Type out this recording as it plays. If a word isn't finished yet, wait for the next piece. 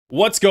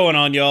What's going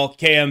on, y'all?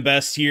 KM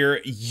Best here,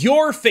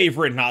 your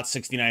favorite not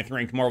 69th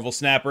ranked Marvel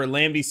Snapper,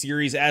 Lamby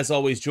series, as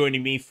always,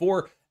 joining me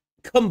for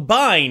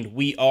combined,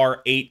 we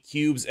are 8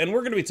 cubes, and we're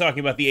going to be talking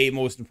about the 8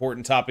 most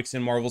important topics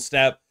in Marvel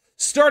Snap,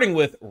 starting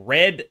with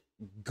Red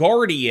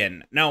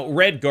Guardian. Now,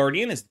 Red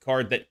Guardian is the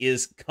card that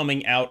is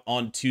coming out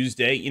on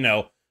Tuesday, you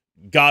know,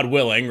 God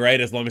willing,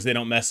 right? As long as they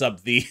don't mess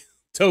up the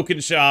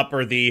token shop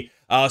or the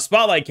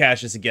spotlight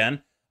caches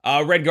again.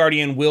 Red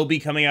Guardian will be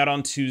coming out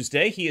on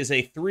Tuesday. He is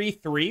a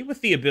 3/3 with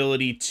the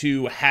ability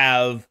to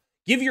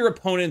give your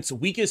opponent's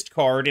weakest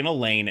card in a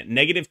lane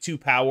 -2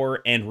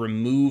 power and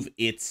remove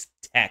its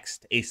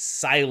text. A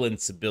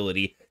silence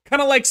ability,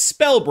 kind of like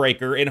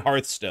Spellbreaker in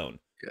Hearthstone.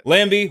 Yeah.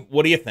 Lamby,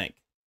 what do you think?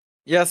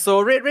 Yeah, so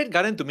Red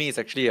Guardian to me is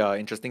actually an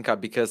interesting card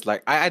because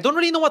like I don't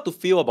really know what to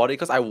feel about it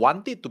because I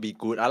want it to be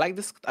good. I like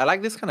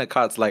this kind of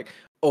cards like,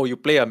 oh, you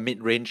play a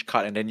mid-range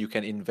card and then you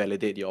can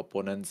invalidate your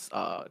opponent's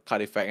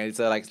card effect. And it's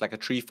like a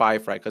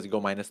 3/5, right? Because you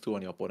go -2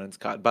 on your opponent's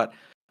card. But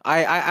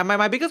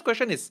my biggest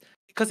question is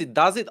because it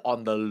does it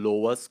on the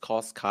lowest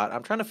cost card.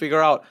 I'm trying to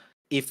figure out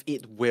if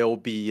it will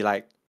be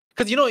like,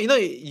 because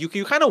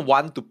you kind of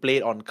want to play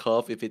it on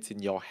curve if it's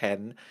in your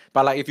hand,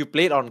 but like if you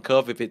play it on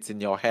curve if it's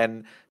in your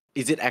hand,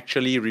 is it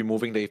actually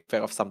removing the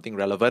effect of something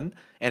relevant?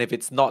 And if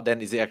it's not,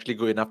 then is it actually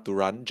good enough to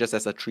run just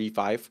as a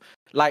 3/5?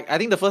 Like, I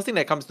think the first thing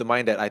that comes to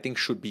mind that I think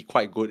should be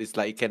quite good is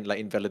like it can like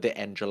invalidate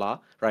Angela,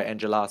 right?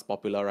 Angela is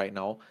popular right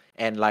now.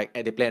 And like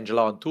they play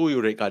Angela on 2,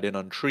 you Red Guardian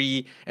on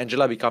 3.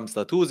 Angela becomes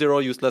the 2/0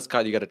 useless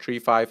card, you get a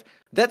 3/5.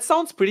 That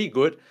sounds pretty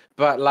good,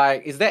 but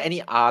like, is there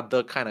any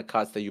other kind of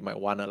cards that you might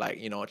wanna like,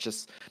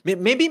 just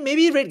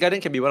maybe Red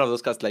Guardian can be one of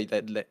those cards like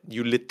that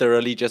you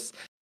literally just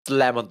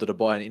slam onto the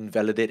board and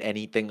invalidate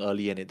anything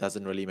early and it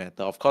doesn't really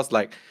matter. Of course,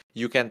 like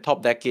you can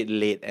top deck it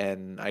late,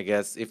 and I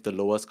guess if the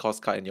lowest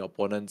cost card in your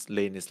opponent's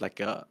lane is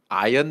like a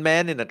Iron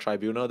Man in a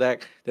Tribunal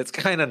deck, that's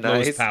kind of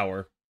nice. Lowest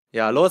power.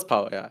 Yeah, lowest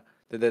power, yeah.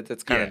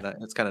 That's kind of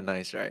that's kind of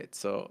nice, right?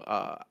 So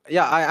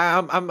yeah,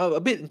 I'm a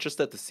bit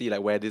interested to see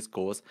like where this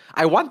goes.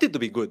 I want it to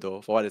be good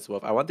though, for what it's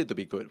worth. I want it to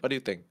be good. What do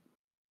you think?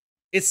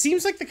 It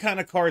seems like the kind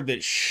of card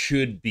that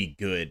should be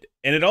good.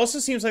 And it also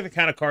seems like the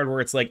kind of card where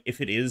it's like, if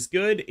it is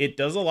good, it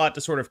does a lot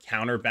to sort of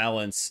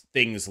counterbalance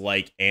things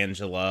like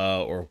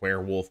Angela or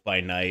Werewolf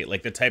by Night,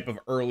 like the type of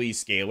early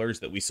scalers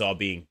that we saw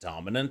being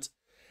dominant.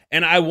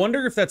 And I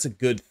wonder if that's a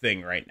good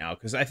thing right now,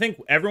 because I think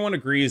everyone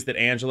agrees that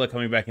Angela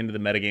coming back into the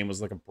metagame was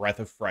like a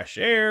breath of fresh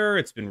air.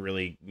 It's been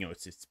really,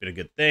 it's been a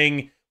good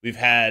thing. We've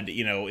had,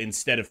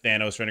 instead of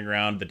Thanos running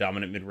around, the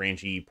dominant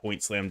mid-rangey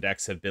point slam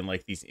decks have been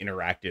like these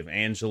interactive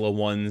Angela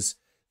ones.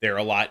 They're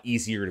a lot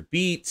easier to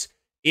beat.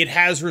 It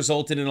has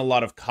resulted in a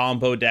lot of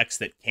combo decks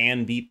that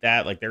can beat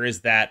that. Like there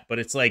is that, but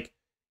it's like,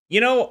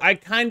 I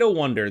kind of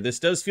wonder, this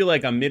does feel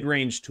like a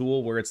mid-range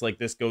tool where it's like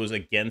this goes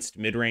against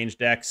mid-range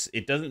decks.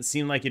 It doesn't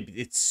seem like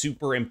it's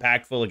super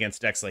impactful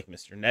against decks like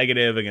Mr.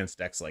 Negative, against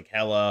decks like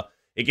Hela.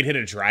 It could hit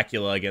a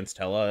Dracula against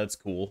Hela. That's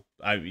cool.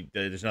 I mean,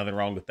 there's nothing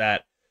wrong with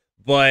that.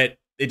 But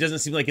it doesn't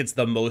seem like it's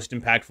the most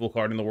impactful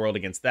card in the world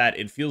against that.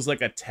 It feels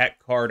like a tech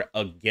card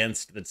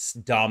against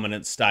the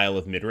dominant style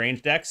of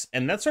mid-range decks.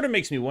 And that sort of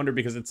makes me wonder,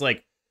 because it's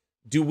like,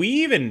 do we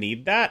even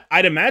need that?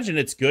 I'd imagine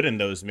it's good in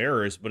those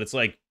mirrors, but it's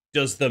like,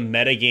 does the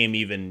metagame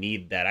even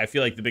need that? I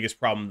feel like the biggest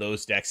problem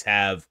those decks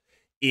have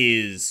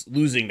is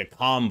losing the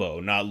combo,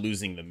 not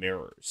losing the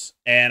mirrors.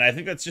 And I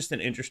think that's just an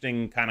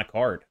interesting kind of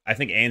card. I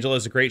think Angela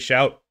is a great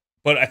shout,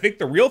 but I think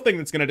the real thing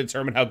that's going to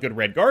determine how good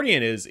Red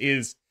Guardian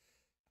is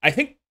I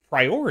think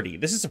priority.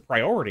 This is a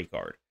priority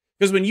card.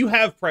 Because when you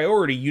have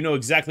priority, you know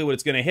exactly what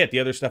it's going to hit. The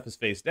other stuff is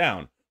face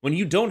down. When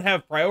you don't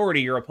have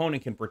priority, your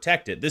opponent can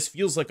protect it. This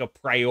feels like a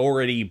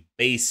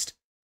priority-based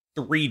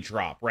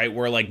 3-drop, right?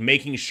 Where like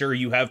making sure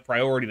you have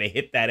priority to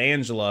hit that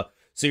Angela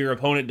so your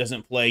opponent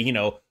doesn't play,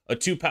 a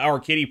 2-power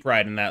Kitty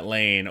Pryde in that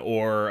lane,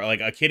 or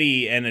like a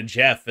Kitty and a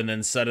Jeff, and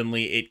then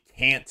suddenly it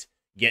can't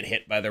get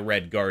hit by the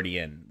Red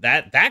Guardian.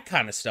 That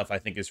kind of stuff I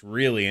think is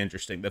really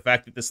interesting. The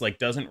fact that this like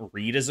doesn't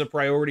read as a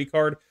priority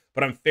card,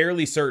 but I'm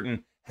fairly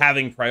certain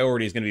having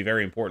priority is going to be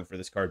very important for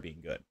this card being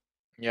good.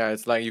 Yeah,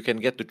 it's like you can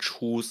get to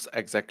choose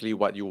exactly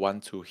what you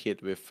want to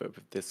hit with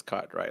this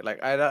card, right?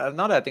 Like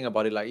now that I think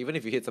about it, like even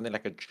if you hit something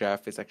like a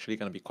Jeff, it's actually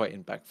gonna be quite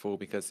impactful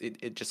because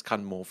it just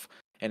can't move,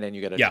 and then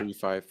you get a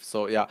 3/5.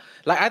 So yeah,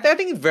 like I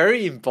think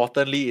very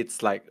importantly,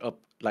 it's like a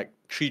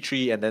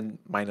 3/3 and then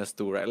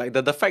 -2, right? Like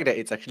the fact that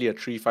it's actually a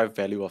 3/5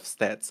 value of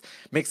stats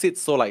makes it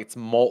so like it's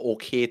more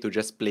okay to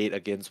just play it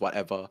against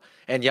whatever.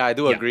 And yeah, I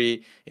do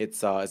agree. It's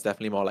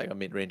definitely more like a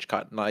mid-range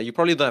card. Now you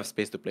probably don't have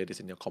space to play this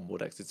in your combo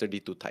decks. It's already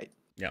too tight.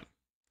 Yeah.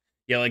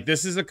 Yeah, like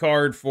this is a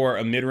card for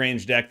a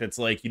mid-range deck that's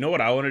like, what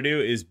I want to do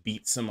is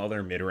beat some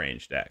other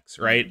mid-range decks,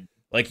 right? Mm-hmm.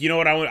 Like,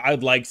 what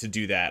I'd like to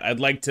do that.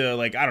 I'd like to,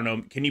 like, I don't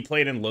know, can you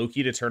play it in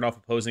Loki to turn off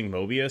opposing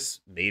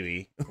Mobius?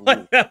 Maybe.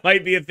 Like, that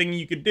might be a thing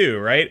you could do,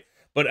 right?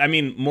 But I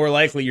mean, more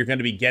likely you're going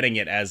to be getting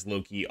it as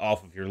Loki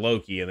off of your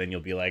Loki, and then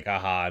you'll be like,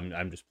 aha,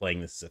 I'm just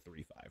playing this as a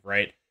 3/5,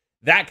 right?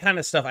 That kind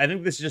of stuff. I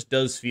think this just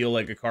does feel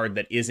like a card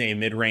that is a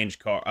mid-range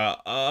card,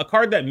 a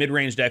card that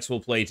mid-range decks will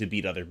play to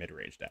beat other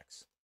mid-range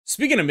decks.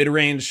 Speaking of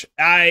mid-range,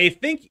 I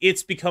think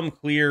it's become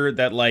clear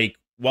that like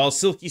while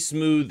Silky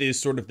Smooth is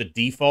sort of the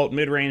default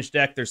mid-range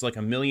deck, there's like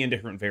a million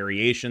different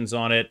variations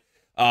on it,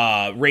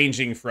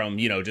 ranging from,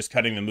 just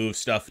cutting the move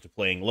stuff to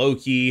playing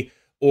Loki,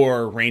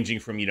 or ranging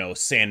from,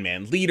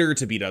 Sandman Leader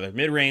to beat other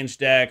mid-range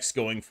decks,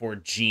 going for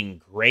Jean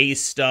Grey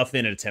stuff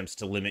in attempts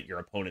to limit your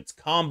opponent's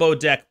combo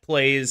deck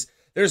plays.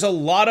 There's a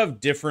lot of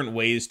different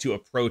ways to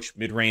approach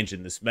mid-range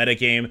in this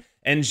metagame,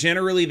 and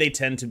generally they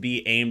tend to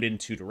be aimed in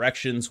two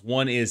directions.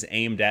 One is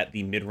aimed at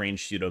the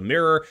mid-range pseudo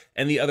mirror,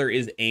 and the other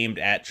is aimed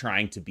at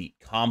trying to beat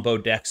combo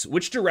decks.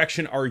 Which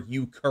direction are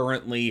you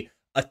currently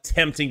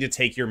attempting to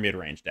take your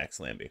mid-range decks,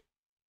 Lamby?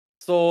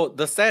 So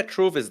the sad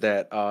truth is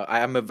that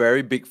I am a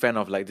very big fan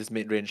of like this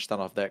mid-range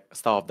style of deck,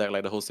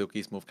 like the whole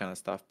Silky Smooth kind of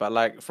stuff. But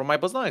like from my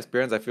personal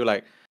experience, I feel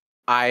like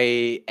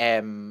I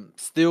am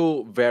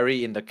still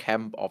very in the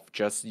camp of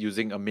just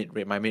using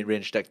my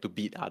mid-range deck to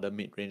beat other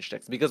mid-range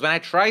decks. Because when I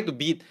try to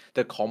beat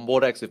the combo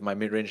decks with my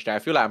mid-range deck, I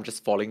feel like I'm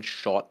just falling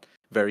short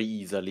very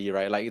easily,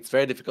 right? Like it's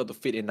very difficult to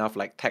fit enough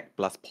like tech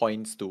plus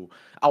points to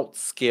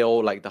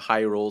outscale like the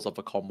high rolls of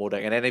a combo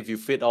deck. And then if you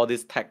fit all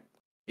this tech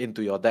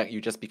into your deck,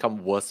 you just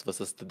become worse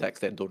versus the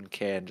decks that don't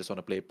care and just want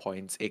to play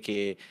points,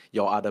 aka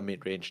your other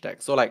mid-range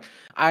deck. So like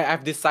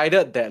I've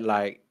decided that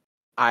like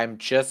I'm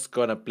just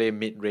gonna play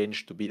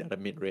mid-range to beat other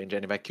mid-range,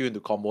 and if I queue into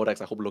combo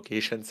decks, I hope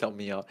locations help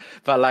me out.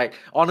 But like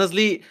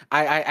honestly,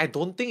 I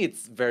don't think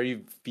it's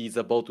very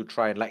feasible to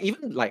try and like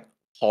even like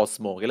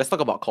Cosmo. Okay, let's talk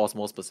about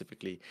Cosmo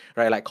specifically,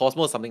 right? Like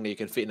Cosmo is something that you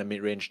can fit in a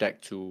mid-range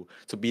deck to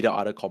beat out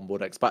other combo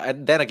decks. But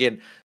and then again,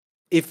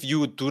 if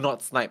you do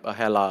not snipe a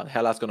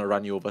Hella's gonna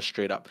run you over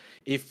straight up.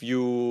 If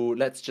you,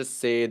 let's just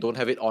say, don't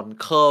have it on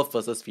curve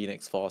versus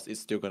Phoenix Force, it's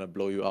still gonna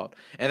blow you out.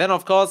 And then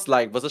of course,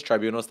 like versus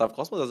Tribunal stuff,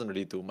 Cosmo doesn't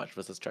really do much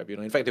versus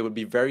Tribunal. In fact, they would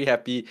be very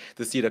happy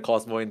to see the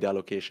Cosmo in their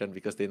location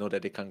because they know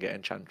that they can't get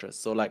Enchantress.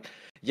 So like,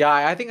 yeah,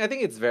 I think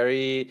it's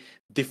very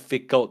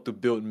difficult to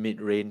build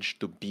mid-range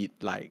to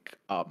beat like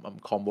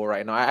combo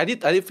right now. I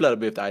did flirt a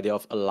bit with the idea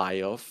of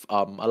Alioth.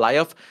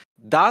 Alioth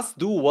does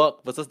do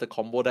work versus the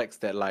combo decks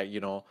that like,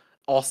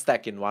 all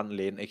stack in one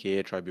lane,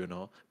 aka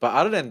Tribunal. But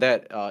other than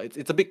that,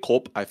 it's a big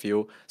cope, I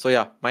feel. So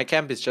yeah, my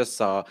camp is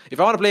just if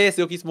I want to play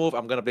Silky Smooth,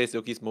 I'm gonna play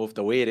Silky Smooth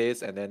the way it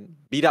is, and then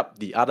beat up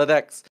the other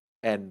decks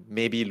and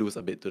maybe lose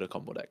a bit to the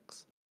combo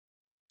decks.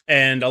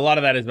 And a lot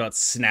of that is about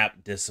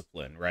snap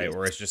discipline, right? Yes.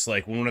 Where it's just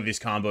like when one of these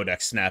combo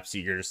decks snaps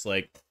you, you're just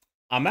like,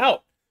 I'm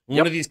out. When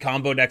Yep. one of these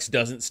combo decks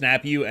doesn't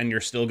snap you and you're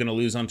still going to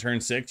lose on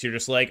turn 6, you're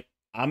just like,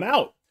 I'm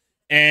out.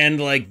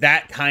 And like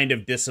that kind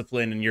of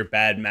discipline in your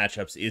bad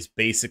matchups is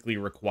basically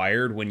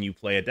required when you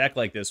play a deck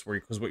like this,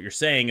 where because what you're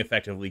saying,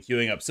 effectively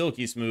queuing up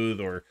Silky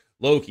Smooth or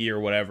Loki or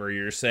whatever,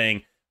 you're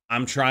saying,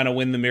 I'm trying to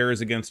win the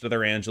mirrors against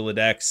other Angela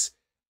decks.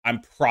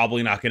 I'm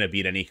probably not going to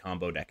beat any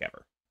combo deck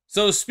ever.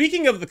 So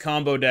speaking of the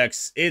combo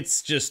decks,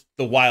 it's just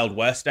the Wild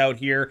West out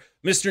here.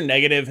 Mr.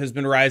 Negative has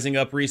been rising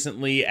up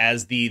recently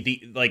as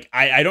the like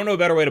I don't know a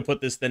better way to put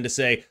this than to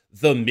say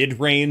the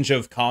mid-range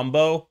of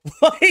combo.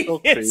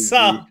 Like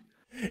So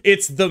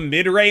it's the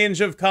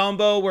mid-range of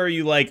combo where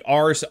you like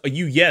are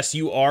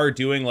you are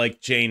doing like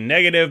Jane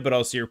Negative, but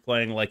also you're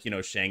playing like,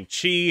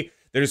 Shang-Chi.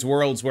 There's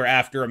worlds where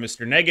after a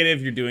Mr.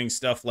 Negative, you're doing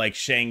stuff like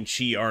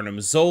Shang-Chi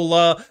Arnim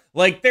Zola.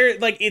 Like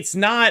it's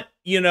not,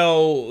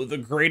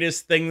 the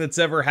greatest thing that's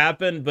ever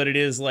happened, but it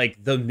is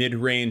like the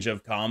mid-range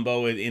of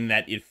combo in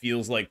that it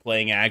feels like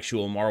playing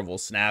actual Marvel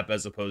Snap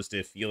as opposed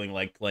to feeling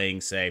like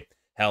playing, say,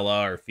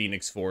 Hela or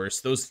Phoenix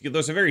Force. Those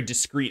are very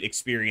discrete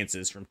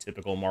experiences from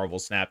typical Marvel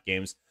Snap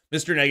games.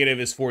 Mr. Negative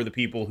is for the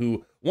people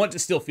who want to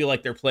still feel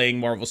like they're playing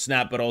Marvel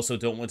Snap, but also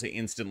don't want to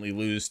instantly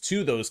lose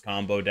to those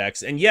combo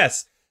decks. And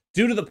yes,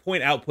 due to the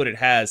point output it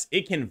has,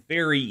 it can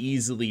very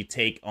easily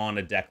take on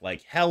a deck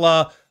like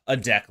Hela, a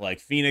deck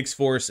like Phoenix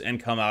Force,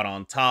 and come out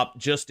on top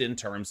just in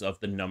terms of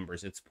the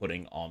numbers it's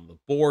putting on the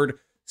board.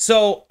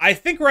 So I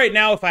think right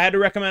now, if I had to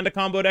recommend a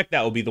combo deck,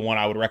 that would be the one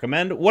I would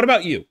recommend. What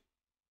about you?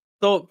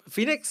 So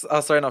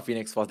sorry, not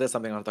Phoenix Force. That's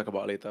something I'll talk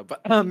about later.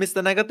 But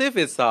Mr. Negative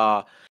is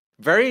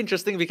very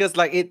interesting because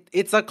like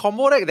it's a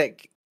combo deck that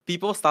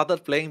people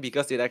started playing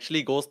because it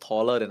actually goes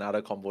taller than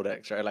other combo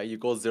decks, right? Like you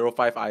go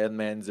 0-5 Iron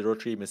Man,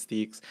 0-3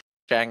 Mystiques,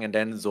 Shang, and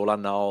then Zola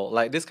now.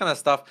 Like this kind of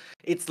stuff.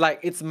 It's like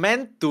it's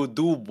meant to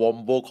do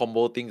wombo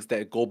combo things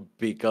that go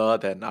bigger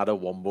than other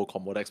wombo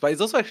combo decks, but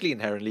it's also actually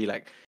inherently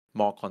like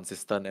more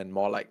consistent and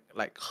more like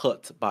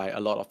hurt by a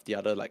lot of the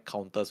other like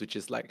counters, which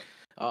is like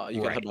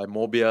you get hurt by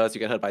Mobius, you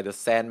get hurt by the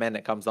Sandman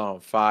that comes down on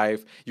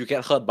 5, you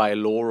get hurt by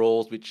low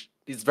rolls, which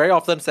is very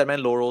often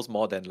Sandman low rolls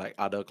more than like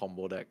other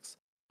combo decks.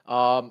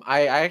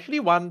 I actually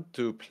want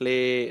to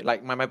play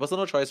like my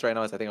personal choice right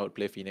now is I think I would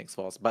play Phoenix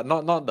Force, but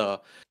not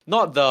the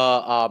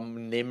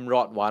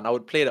Nimrod one. I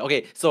would play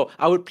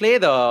I would play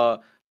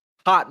the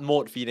hard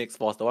mode Phoenix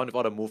Force, the one with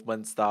all the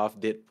movement stuff,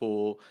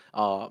 Deadpool,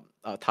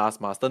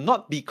 Taskmaster.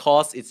 Not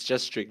because it's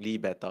just strictly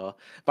better,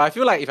 but I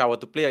feel like if I were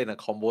to play in a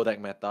combo deck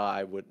meta,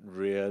 I would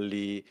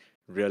really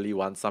really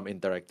want some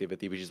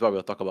interactivity, which is what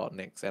we'll talk about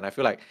next. And I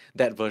feel like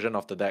that version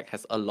of the deck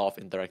has a lot of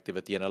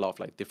interactivity and a lot of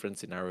like different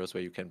scenarios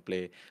where you can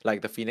play.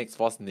 Like the Phoenix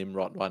Force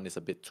Nimrod one is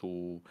a bit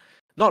too,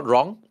 not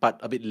wrong, but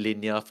a bit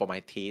linear for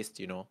my taste,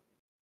 you know?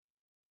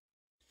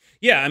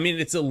 Yeah, I mean,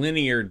 it's a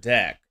linear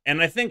deck.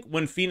 And I think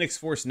when Phoenix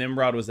Force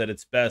Nimrod was at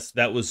its best,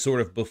 that was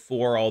sort of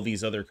before all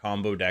these other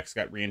combo decks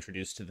got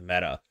reintroduced to the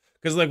meta.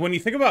 Because, like, when you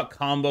think about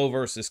combo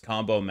versus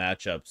combo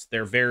matchups,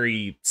 they're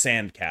very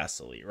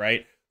sandcastle-y,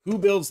 right? Who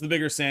builds the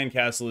bigger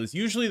sandcastle is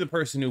usually the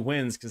person who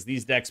wins, because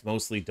these decks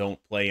mostly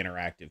don't play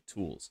interactive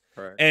tools.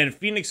 Right. And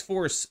Phoenix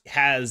Force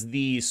has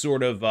the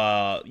sort of,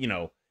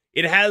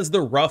 it has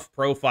the rough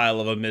profile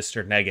of a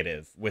Mr.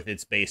 Negative with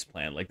its base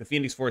plan. Like the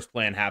Phoenix Force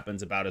plan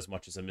happens about as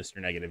much as a Mr.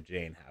 Negative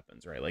Jane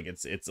happens, right? Like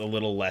it's a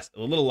little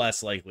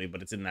less likely,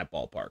 but it's in that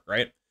ballpark,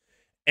 right?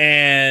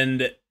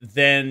 And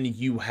then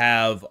you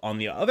have, on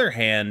the other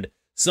hand,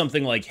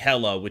 something like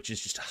Hela, which is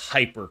just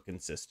hyper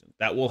consistent.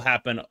 That will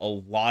happen a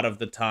lot of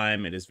the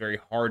time. It is very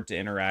hard to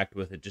interact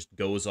with. It just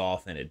goes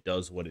off and it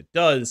does what it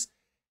does.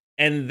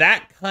 And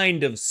that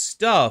kind of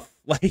stuff,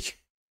 like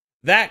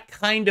that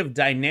kind of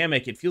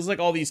dynamic, it feels like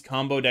all these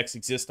combo decks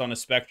exist on a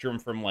spectrum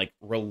from like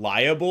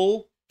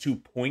reliable to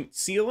point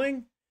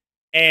ceiling.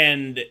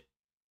 And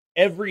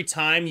every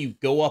time you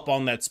go up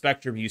on that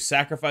spectrum, you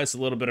sacrifice a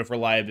little bit of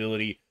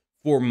reliability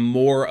for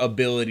more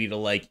ability to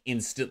like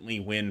instantly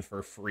win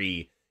for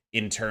free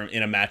in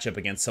a matchup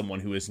against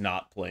someone who is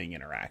not playing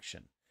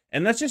interaction.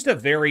 And that's just a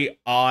very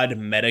odd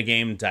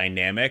metagame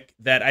dynamic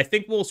that I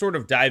think we'll sort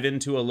of dive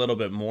into a little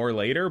bit more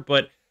later.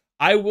 But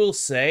I will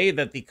say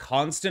that the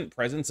constant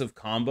presence of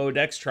combo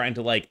decks trying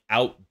to like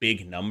out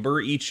big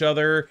number each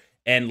other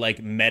and like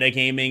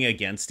metagaming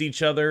against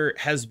each other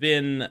has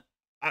been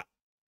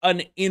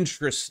an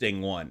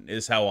interesting one,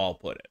 is how I'll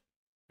put it.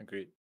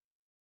 Agreed.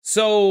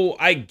 So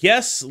I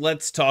guess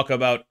let's talk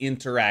about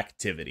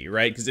interactivity,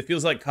 right? Because it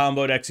feels like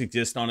combo decks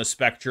exist on a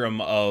spectrum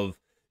of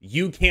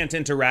you can't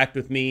interact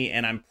with me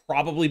and I'm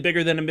probably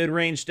bigger than a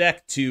mid-range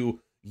deck to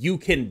you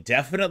can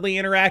definitely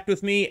interact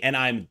with me and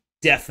I'm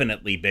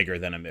definitely bigger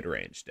than a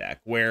mid-range deck.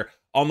 Where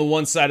on the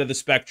one side of the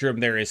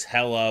spectrum, there is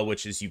Hela,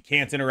 which is you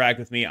can't interact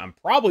with me. I'm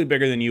probably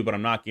bigger than you, but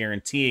I'm not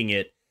guaranteeing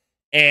it.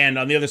 And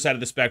on the other side of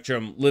the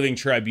spectrum, Living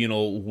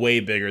Tribunal,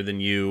 way bigger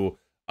than you.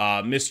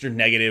 Mr.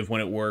 Negative,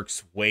 when it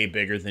works, way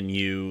bigger than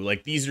you.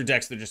 Like, these are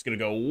decks that are just going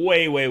to go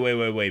way, way, way,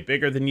 way, way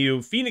bigger than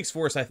you. Phoenix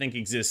Force, I think,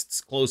 exists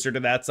closer to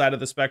that side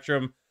of the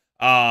spectrum.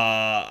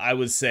 I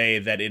would say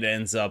that it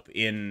ends up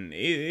in...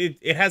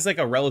 It has, like,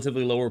 a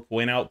relatively lower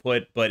point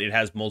output, but it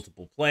has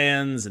multiple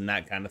plans and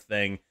that kind of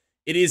thing.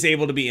 It is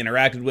able to be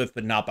interacted with,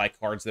 but not by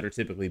cards that are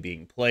typically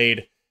being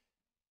played.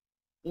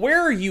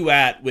 Where are you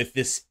at with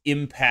this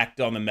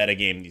impact on the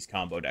metagame these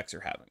combo decks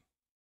are having?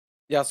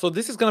 Yeah, so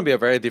this is going to be a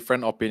very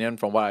different opinion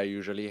from what I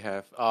usually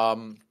have.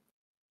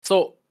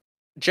 So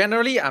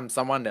generally, I'm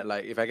someone that,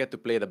 like, if I get to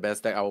play the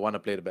best deck, I want to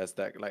play the best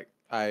deck. Like,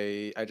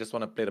 I just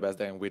want to play the best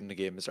deck and win the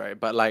games, right?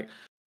 But like,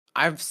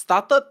 I've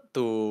started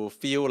to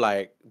feel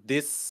like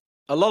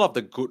a lot of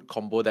the good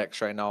combo decks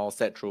right now,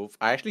 Set Truth,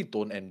 I actually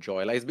don't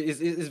enjoy. Like,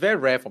 it's very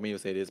rare for me to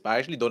say this, but I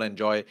actually don't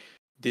enjoy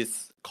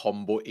this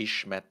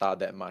combo-ish meta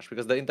that much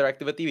because the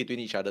interactivity between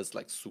each other is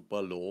like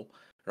super low.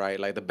 Right,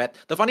 like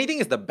the funny thing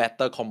is the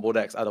better combo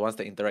decks are the ones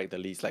that interact the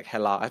least. Like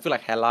Hela, I feel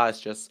like Hela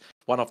is just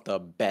one of the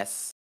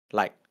best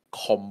like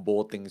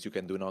combo things you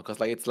can do now. Because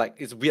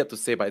it's weird to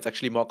say, but it's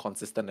actually more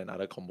consistent than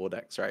other combo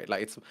decks, right?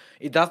 Like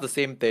it does the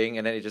same thing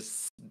and then it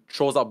just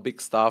throws out big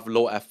stuff,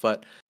 low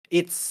effort.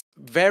 It's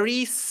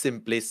very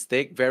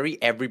simplistic,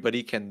 very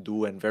everybody can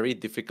do, and very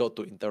difficult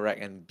to interact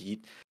and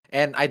beat.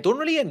 And I don't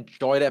really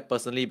enjoy that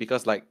personally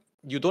because like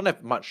you don't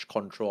have much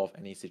control of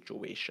any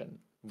situation,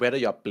 whether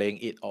you're playing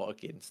it or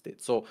against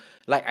it. So,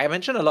 like I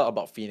mentioned a lot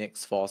about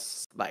Phoenix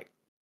Force, like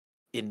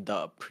in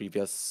the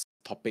previous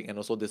topic and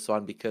also this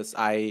one, because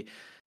I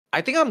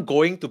think I'm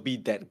going to be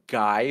that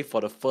guy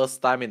for the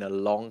first time in a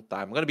long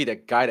time. I'm gonna be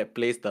that guy that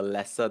plays the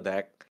lesser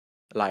deck,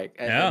 like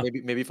and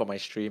maybe for my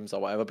streams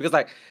or whatever. Because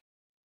like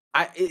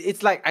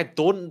it's like I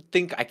don't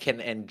think I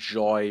can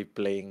enjoy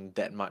playing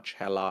that much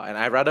Hela, and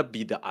I'd rather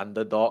be the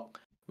underdog,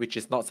 which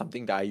is not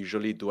something that I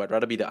usually do. I'd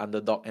rather be the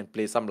underdog and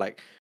play some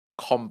like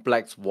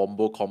complex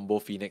wombo combo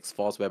Phoenix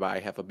Force whereby I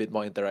have a bit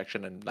more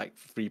interaction and like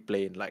free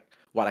play in like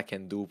what I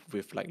can do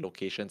with like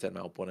locations and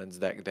my opponent's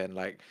deck than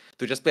like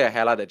to just play a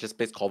Hela that just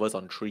plays covers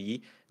on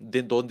 3,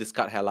 then don't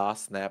discard Hela,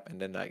 snap, and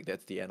then like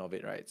that's the end of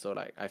it, right? So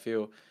like I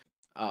feel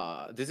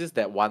this is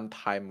that one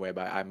time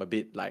whereby I'm a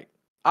bit like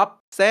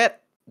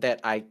upset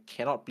that I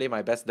cannot play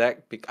my best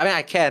deck. I mean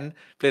I can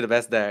play the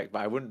best deck,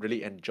 but I wouldn't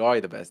really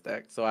enjoy the best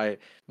deck. So I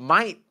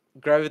might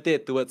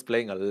gravitate towards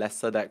playing a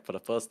lesser deck for the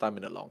first time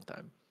in a long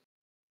time.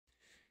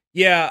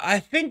 Yeah, I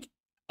think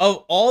of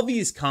all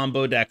these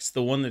combo decks,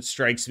 the one that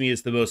strikes me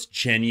as the most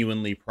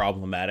genuinely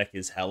problematic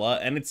is Hela,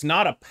 and it's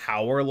not a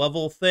power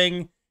level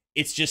thing.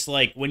 It's just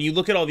like when you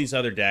look at all these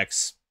other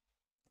decks,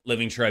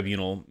 Living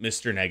Tribunal,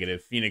 Mr.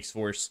 Negative, Phoenix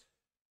Force,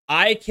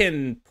 I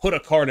can put a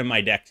card in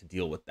my deck to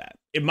deal with that.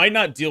 It might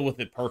not deal with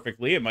it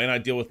perfectly. It might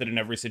not deal with it in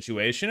every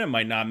situation. It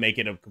might not make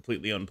it a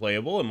completely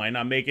unplayable. It might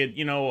not make it,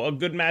 you know, a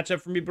good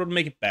matchup for me, but it'll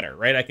make it better,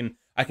 right?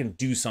 I can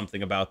do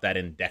something about that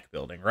in deck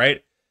building,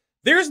 right?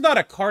 There's not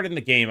a card in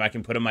the game I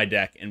can put in my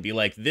deck and be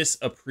like, this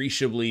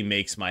appreciably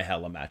makes my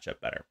Hela matchup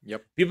better.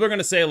 Yep. People are going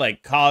to say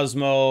like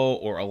Cosmo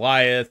or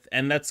Eliath,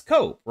 and that's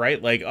cope,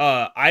 right? Like,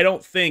 I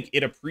don't think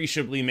it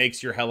appreciably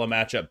makes your Hela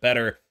matchup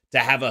better to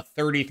have a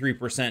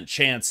 33%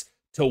 chance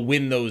to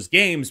win those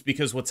games,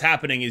 because what's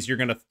happening is you're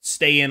going to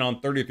stay in on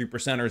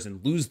 33%ers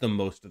and lose them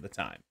most of the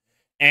time.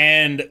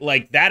 And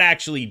like that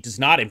actually does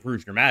not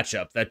improve your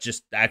matchup. That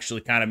just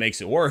actually kind of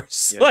makes it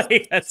worse. Yes.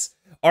 Like that's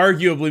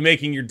arguably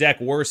making your deck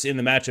worse in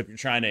the matchup you're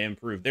trying to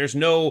improve. There's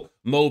no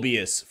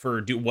Mobius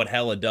for what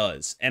Hela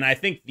does. And I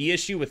think the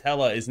issue with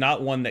Hela is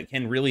not one that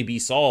can really be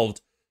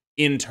solved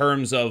in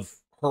terms of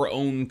her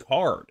own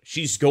card.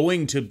 She's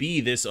going to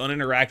be this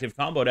uninteractive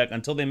combo deck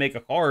until they make a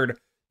card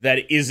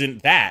that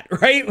isn't that,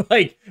 right?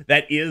 Like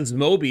that is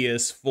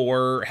Mobius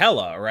for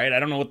Hela, right? I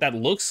don't know what that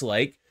looks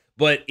like,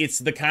 but it's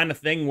the kind of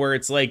thing where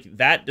it's like,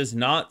 that does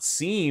not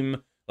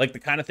seem like the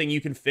kind of thing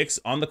you can fix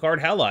on the card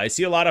Hela. I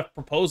see a lot of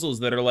proposals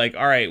that are like,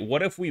 all right,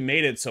 what if we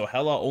made it so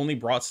Hela only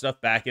brought stuff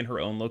back in her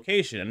own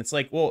location? And it's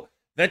like, well,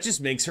 that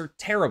just makes her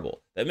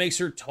terrible. That makes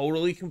her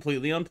totally,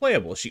 completely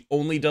unplayable. She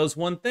only does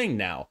one thing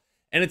now.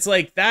 And it's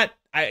like that,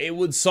 it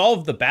would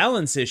solve the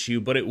balance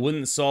issue, but it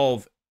wouldn't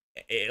solve,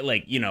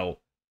 like, you know,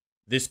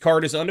 this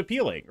card is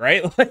unappealing,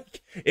 right?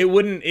 Like it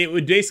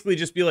would basically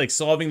just be like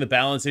solving the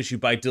balance issue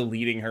by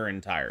deleting her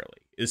entirely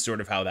is sort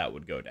of how that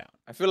would go down.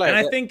 I feel like, and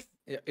I think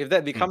if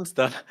that becomes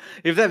the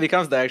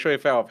actual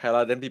effect of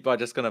Hela, then people are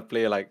just gonna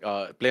play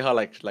play her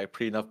like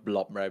pre-nerf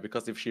blob, right?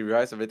 Because if she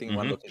revives everything in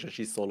one location,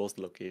 she solos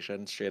the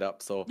location straight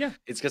up. So yeah,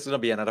 it's just gonna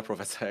be another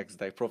Professor X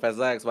deck.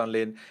 Professor X one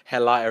lane,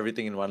 Hela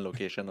everything in one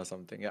location or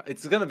something. Yeah,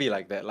 it's gonna be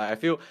like that. Like I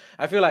feel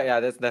like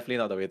that's definitely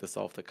not the way to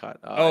solve the card.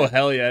 oh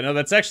hell yeah, no,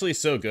 that's actually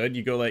so good.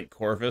 You go like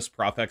Corvus,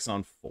 Profex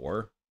on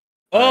 4.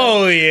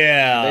 Oh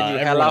yeah, then you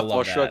everyone Hela will for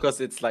love sure, that.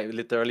 because it's like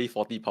literally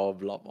 40 power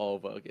blob all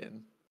over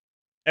again.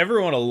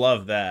 Everyone will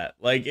love that.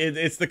 Like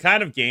it's the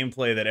kind of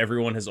gameplay that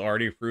everyone has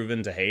already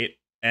proven to hate,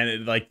 and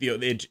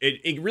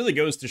it really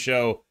goes to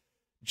show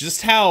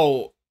just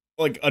how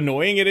like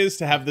annoying it is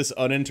to have this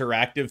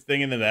uninteractive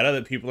thing in the meta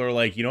that people are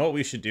like, you know what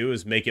we should do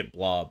is make it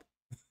blob.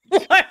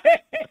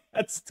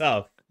 That's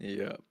tough.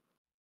 Yeah.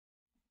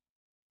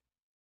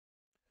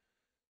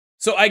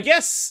 So I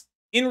guess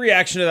in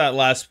reaction to that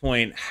last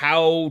point,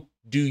 how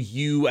do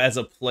you as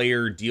a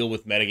player deal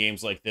with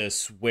metagames like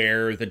this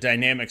where the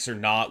dynamics are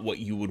not what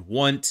you would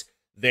want?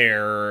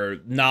 They're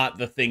not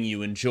the thing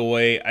you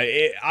enjoy.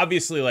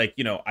 Obviously, like,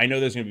 you know, I know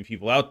there's going to be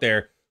people out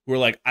there who are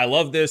like, I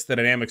love this. The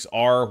dynamics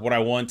are what I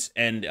want.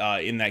 And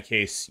in that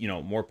case, you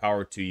know, more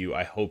power to you.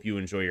 I hope you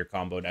enjoy your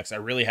combo decks. I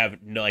really have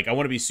like, I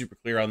want to be super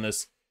clear on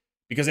this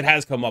because it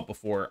has come up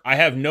before. I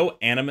have no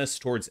animus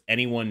towards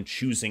anyone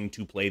choosing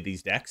to play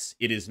these decks.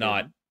 It is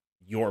not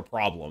your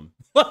problem.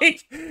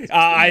 Like,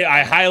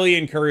 I highly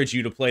encourage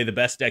you to play the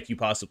best deck you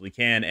possibly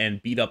can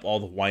and beat up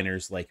all the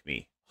whiners like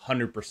me.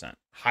 100%.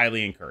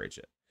 Highly encourage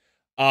it.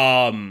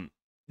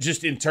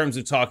 Just in terms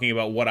of talking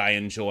about what I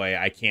enjoy,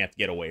 I can't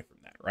get away from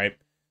that, right?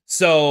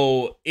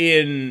 So,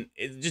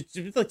 just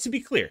to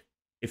be clear,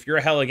 if you're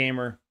a Hela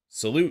gamer,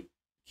 salute,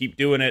 keep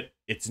doing it.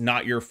 It's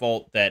not your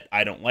fault that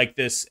I don't like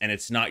this, and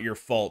it's not your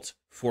fault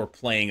for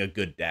playing a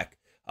good deck.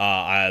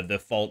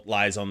 The fault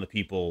lies on the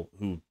people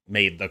who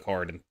made the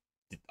card and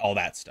all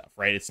that stuff,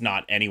 right? It's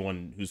not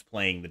anyone who's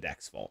playing the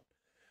deck's fault.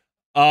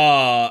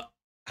 How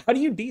do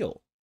you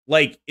deal?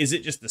 Like, is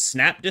it just the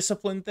snap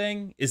discipline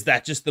thing? Is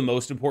that just the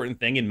most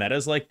important thing in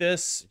metas like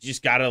this? You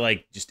just gotta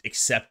like just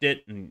accept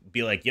it and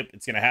be like, yep,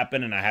 it's gonna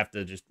happen, and I have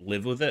to just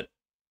live with it.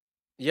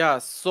 Yeah,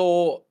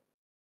 so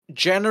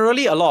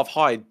generally a lot of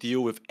how I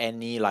deal with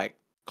any like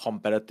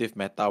competitive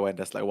meta when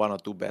there's like one or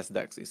two best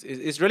decks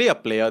is really a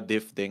player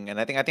diff thing, and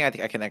I think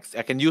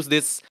I can use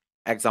this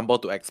example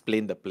to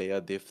explain the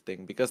player diff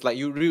thing, because like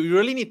you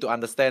really need to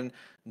understand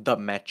the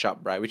matchup,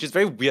 right? Which is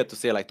very weird to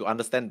say, like to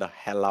understand the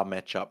Hela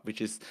matchup,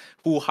 which is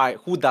who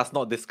does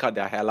not discard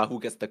their Hela, who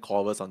gets the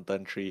Corvus on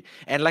turn 3,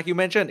 and like you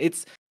mentioned,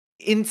 it's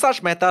in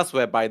such metas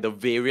whereby the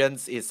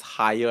variance is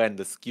higher and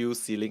the skill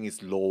ceiling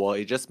is lower.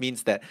 It just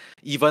means that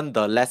even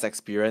the less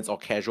experienced or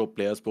casual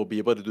players will be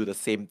able to do the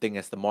same thing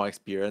as the more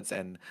experienced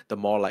and the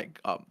more like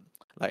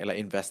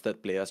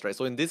invested players, right?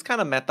 So in this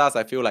kind of metas,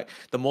 I feel like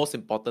the most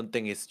important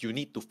thing is you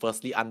need to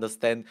firstly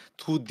understand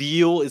to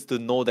deal is to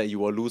know that you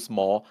will lose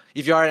more.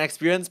 If you are an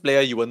experienced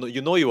player, you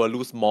know you will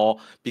lose more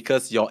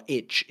because your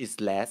edge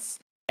is less.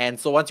 And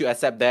so once you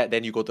accept that,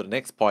 then you go to the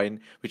next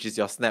point, which is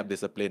your snap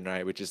discipline,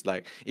 right? Which is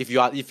like if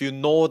you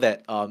know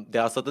that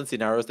there are certain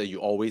scenarios that you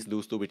always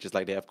lose to, which is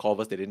like they have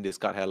Corvus, they didn't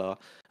discard Hela,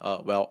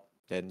 well,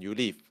 then you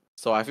leave.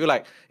 So I feel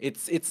like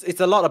it's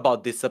a lot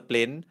about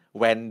discipline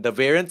when the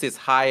variance is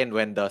high and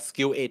when the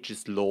skill age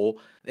is low,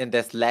 and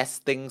there's less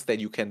things that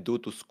you can do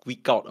to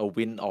squeak out a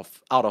win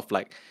out of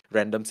like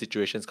random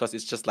situations, because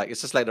it's just like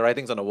the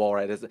writings on the wall,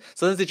 right? There's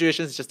certain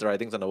situations, it's just the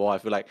writings on the wall. I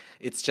feel like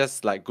it's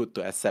just like good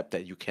to accept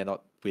that you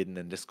cannot win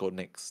and just go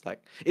next.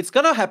 Like it's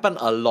gonna happen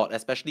a lot,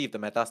 especially if the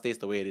meta stays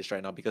the way it is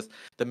right now, because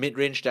the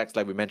mid-range decks,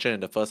 like we mentioned in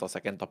the first or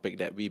second topic,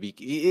 that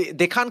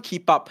they can't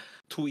keep up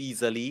too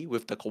easily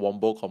with the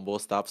wombo combo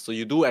stuff. So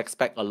you do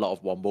expect a lot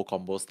of wombo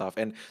combo stuff,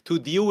 and to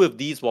deal with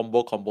these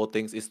wombo combo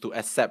things is to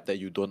accept that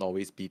you don't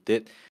always beat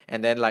it,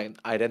 and then like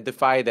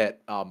identify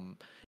that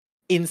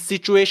in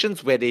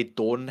situations where they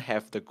don't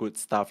have the good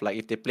stuff, like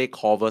if they play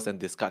covers and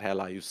discard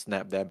Hela, you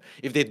snap them.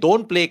 If they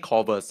don't play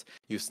covers,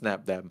 you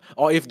snap them.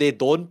 Or if they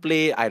don't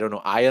play, I don't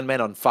know, Iron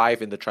Man on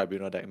 5 in the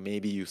Tribunal deck,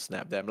 maybe you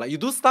snap them. Like you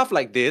do stuff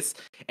like this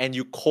and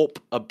you cope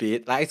a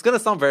bit. Like it's gonna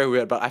sound very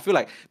weird, but I feel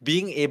like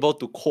being able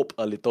to cope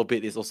a little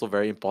bit is also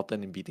very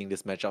important in beating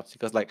these matchups,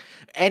 because like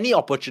any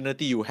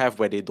opportunity you have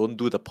where they don't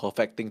do the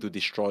perfect thing to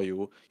destroy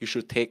you, you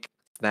should take,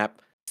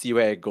 snap, see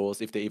where it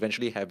goes. If they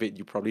eventually have it,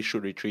 you probably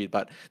should retreat.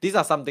 But these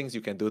are some things you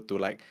can do to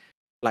like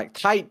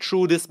tide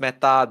through this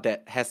meta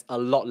that has a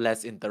lot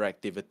less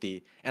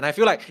interactivity. And I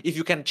feel like if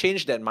you can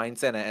change that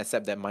mindset and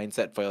accept that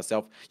mindset for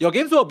yourself, your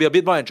games will be a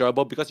bit more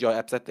enjoyable, because you're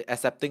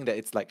accepting that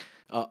it's like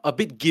a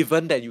bit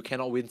given that you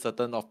cannot win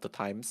certain of the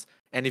times.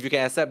 And if you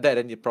can accept that,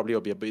 then it probably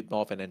will be a bit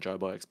more of an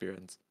enjoyable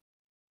experience.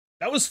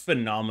 That was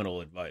phenomenal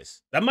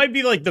advice. That might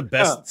be like the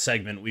best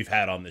segment we've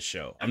had on this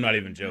show. I'm not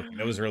even joking.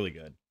 That was really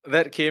good.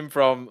 That came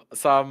from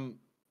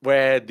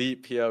somewhere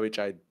deep here, which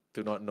I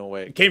do not know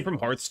where it came from.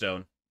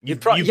 Hearthstone. You've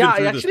been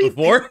through this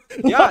before?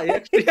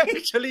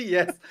 Actually,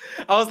 yes.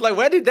 I was like,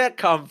 where did that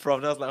come from?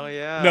 And I was like, oh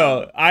yeah.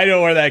 No, I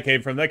know where that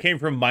came from. That came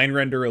from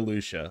Mindrender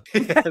Alusha.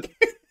 Yes.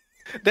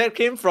 That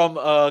came from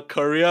a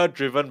career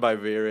driven by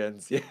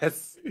variance.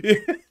 Yes.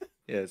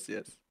 Yes.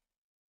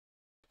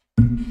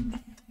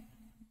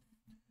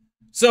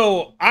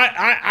 So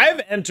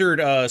I've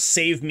entered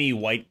Save Me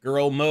White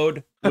Girl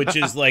mode, which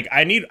is like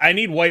I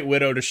need White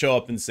Widow to show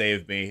up and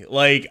save me.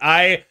 Like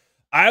I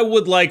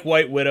would like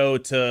White Widow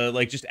to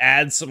like just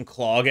add some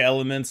clog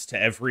elements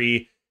to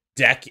every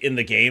deck in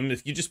the game.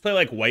 If you just play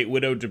like White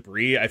Widow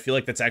Debris, I feel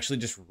like that's actually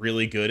just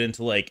really good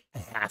into like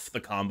half the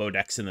combo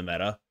decks in the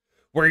meta.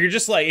 Where you're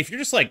just like, if you're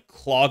just like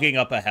clogging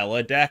up a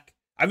Hela deck.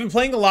 I've been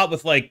playing a lot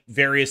with like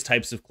various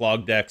types of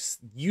clog decks.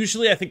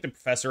 Usually I think the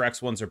Professor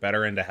X ones are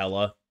better into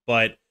Hela,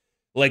 but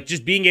like,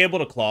 just being able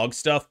to clog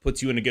stuff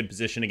puts you in a good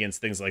position against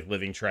things like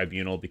Living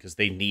Tribunal, because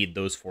they need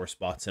those 4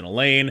 spots in a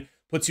lane.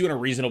 Puts you in a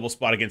reasonable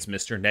spot against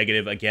Mr.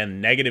 Negative. Again,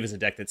 Negative is a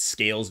deck that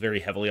scales very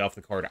heavily off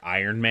the card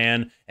Iron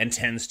Man, and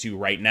tends to,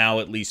 right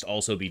now at least,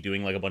 also be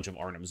doing like a bunch of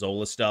Arnim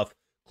Zola stuff.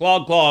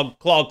 Clog, clog,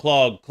 clog,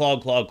 clog,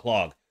 clog, clog,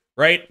 clog.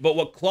 Right? But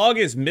what Clog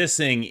is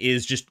missing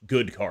is just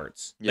good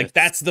cards. Yes. Like,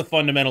 that's the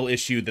fundamental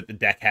issue that the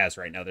deck has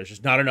right now. There's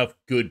just not enough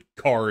good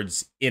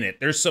cards in it.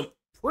 There's some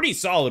pretty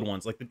solid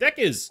ones. Like, the deck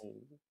is...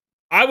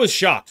 I was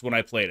shocked when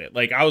I played it.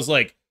 Like, I was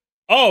like,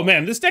 oh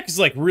man, this deck is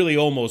like really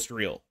almost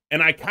real.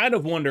 And I kind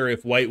of wonder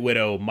if White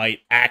Widow might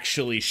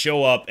actually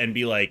show up and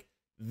be like,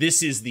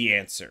 this is the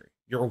answer.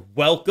 You're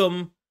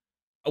welcome.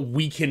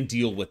 We can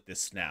deal with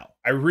this now.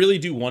 I really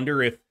do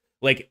wonder if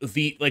like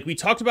we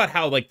talked about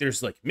how like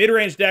there's like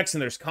mid-range decks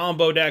and there's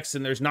combo decks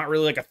and there's not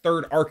really like a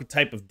third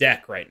archetype of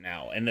deck right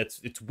now. And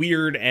it's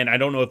weird, and I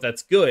don't know if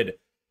that's good.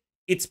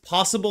 It's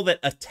possible that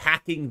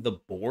attacking the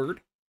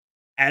board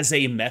as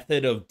a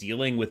method of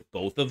dealing with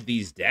both of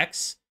these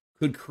decks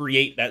could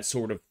create that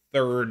sort of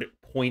third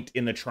point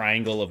in the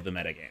triangle of the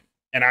metagame.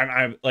 And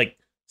I'm like,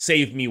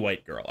 save me,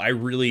 White Girl. I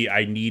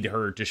need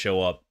her to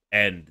show up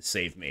and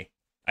save me.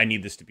 I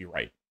need this to be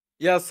right.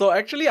 Yeah, so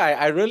actually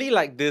I really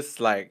like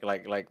this like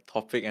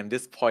topic and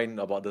this point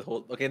about the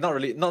whole, okay, not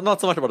really,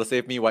 not so much about the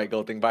save me White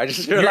Girl thing, but I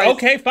just realized... You're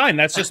okay, fine,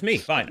 that's just me,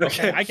 fine.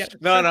 Okay, I get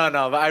it. No,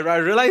 but I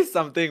realized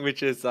something,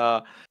 which is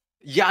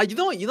yeah, you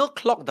know,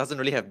 Clock doesn't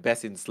really have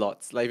best in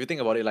slots. Like if you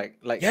think about it,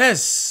 like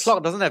yes,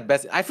 Clock doesn't have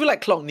best. I feel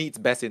like Clock needs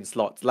best in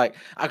slots. Like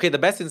okay, the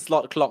best in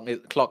slot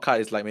Clock card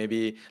is like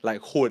maybe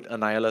like Hood,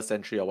 Annihilus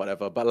Sentry or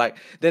whatever. But like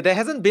there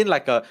hasn't been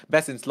like a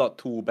best in slot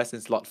 2, best in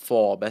slot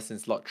 4, best in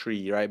slot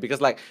 3, right? Because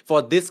like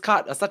for this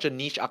card, such a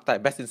niche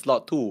archetype, best in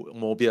slot 2,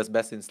 Mobius,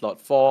 best in slot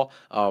 4,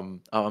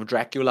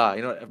 Dracula,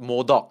 you know,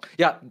 MODOK.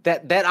 Yeah,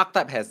 that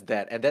archetype has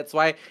that, and that's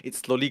why it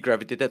slowly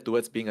gravitated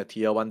towards being a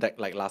tier 1 deck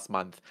like last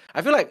month.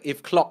 I feel like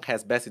if Clock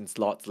has best in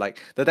slots,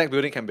 like the deck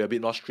building can be a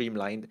bit more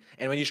streamlined,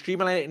 and when you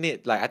streamline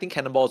it, like I think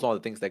Cannonball is one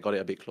of the things that got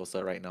it a bit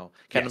closer right now.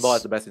 Cannonball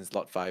is the best in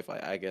slot 5,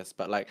 I guess,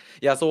 but like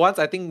yeah, so once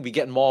I think we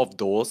get more of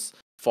those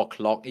for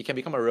Clock, it can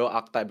become a real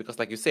archetype, because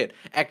like you said,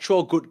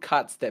 actual good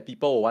cards that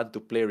people will want to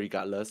play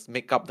regardless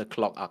make up the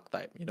Clock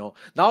archetype, you know.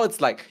 Now it's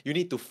like you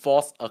need to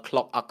force a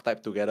Clock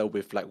archetype together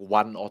with like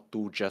 1 or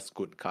 2 just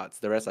good cards.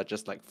 The rest are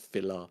just like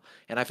filler,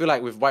 and I feel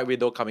like with White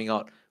Widow coming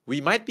out, we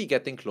might be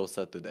getting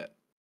closer to that.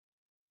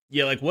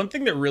 Yeah, like one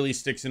thing that really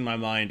sticks in my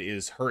mind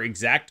is her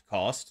exact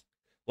cost.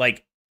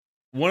 Like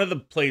one of the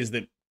plays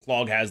that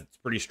Clog has that's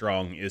pretty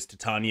strong is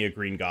Titania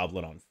Green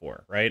Goblin on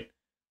 4, right?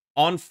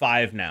 on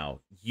 5 now,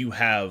 you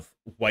have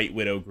White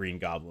Widow, Green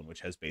Goblin,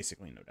 which has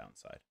basically no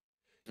downside.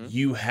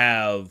 You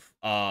have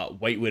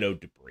White Widow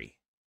Debris,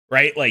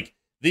 right? Like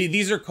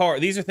these are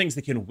things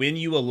that can win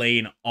you a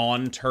lane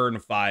on turn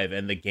 5,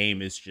 and the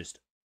game is just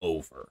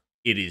over.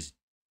 It is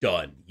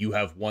done. You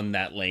have won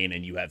that lane,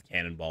 and you have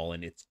Cannonball,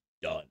 and it's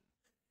done.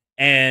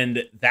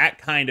 And that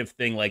kind of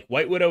thing, like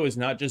White Widow is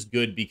not just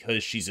good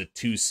because she's a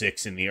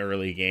 2/6 in the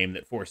early game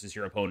that forces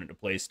your opponent to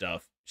play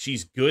stuff.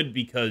 She's good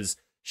because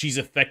she's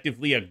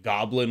effectively a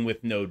goblin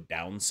with no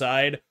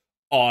downside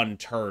on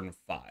turn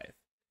 5.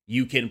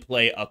 You can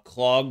play a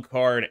clog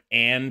card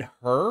and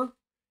her,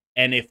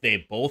 and if they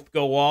both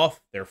go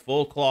off, they're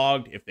full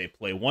clogged. If they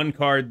play one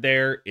card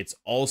there, it's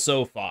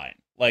also fine.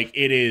 Like,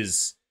 it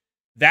is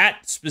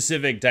that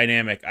specific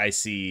dynamic I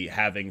see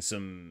having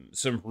some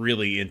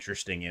really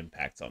interesting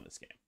impacts on this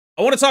game.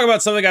 I want to talk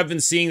about something I've been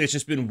seeing that's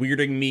just been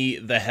weirding me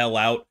the hell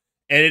out,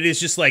 and it is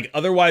just like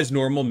otherwise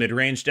normal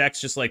mid-range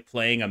decks just like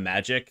playing a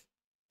Magic.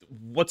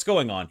 What's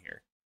going on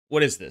here?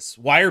 What is this?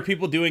 Why are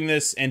people doing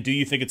this, and do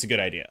you think it's a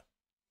good idea?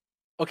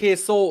 Okay,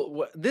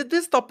 so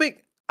this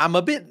topic, I'm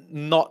a bit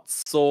not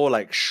so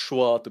like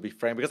sure, to be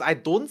frank, because I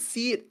don't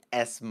see it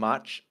as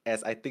much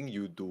as I think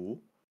you do.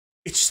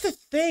 It's just a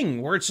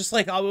thing where it's just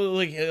like,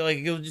 like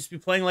you'll just be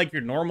playing like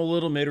your normal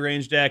little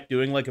mid-range deck,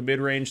 doing like a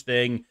mid-range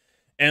thing,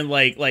 and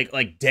like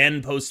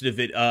Den posted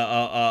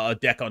a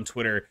deck on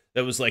Twitter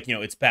that was like,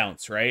 it's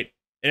bounce, right?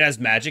 It has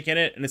Magic in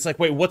it, and it's like,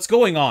 wait, what's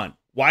going on?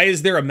 Why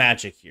is there a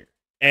Magic here?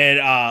 And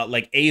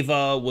like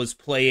Ava was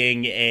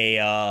playing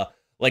a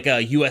like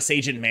a US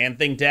Agent Man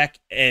Thing deck,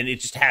 and it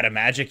just had a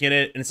Magic in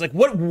it, and it's like,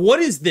 what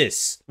is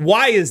this?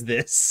 Why is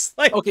this?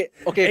 Like,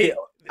 Okay.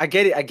 I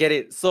get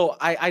it. So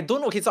I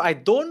don't so I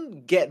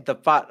don't get the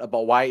part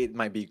about why it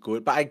might be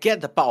good, but I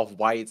get the part of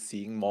why it's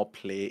seeing more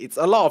play. It's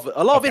a lot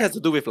of it has to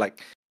do with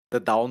like the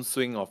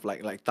downswing of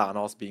like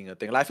Thanos being a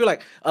thing. Like, I feel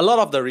like a lot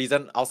of the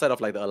reason outside of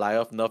like the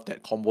Alioth nerf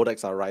that combo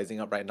decks are rising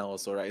up right now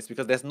also, right? It's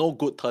because there's no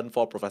good turn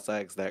 4 Professor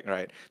X deck,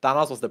 right?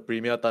 Thanos was the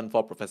premier turn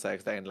 4 Professor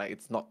X deck, and like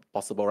it's not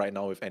possible right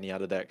now with any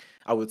other deck,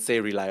 I would say,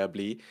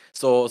 reliably.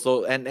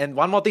 So and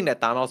one more thing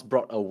that Thanos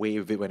brought away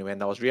with it when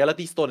that was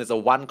Reality Stone is a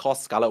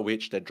 1-cost Scarlet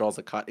Witch that draws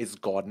a card. It's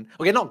gone.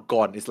 Okay, not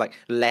gone. It's like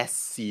less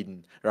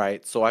seen,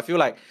 right? So I feel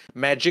like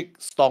Magic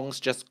stonks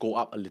just go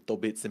up a little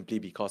bit simply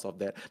because of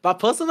that. But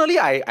personally,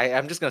 I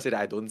am just gonna say that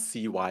I don't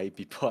see why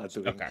people are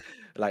doing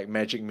like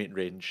Magic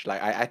mid-range.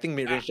 Like, I think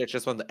mid-range decks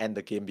just want to end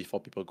the game before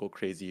people go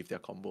crazy with their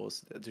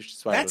combos.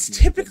 That's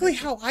typically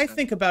how I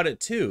think about it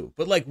too.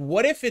 But like,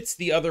 what if it's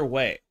the other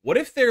way? What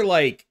if they're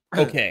like,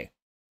 okay,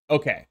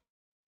 what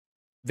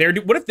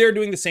if they're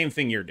doing the same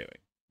thing you're doing,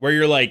 where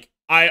you're like,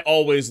 I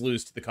always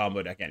lose to the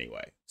combo deck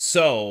anyway,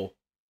 so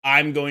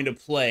I'm going to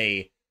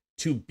play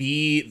to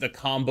be the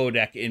combo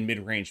deck in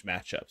mid-range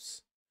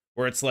matchups,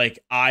 where it's like,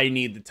 I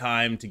need the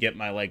time to get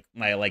my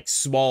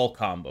small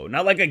combo,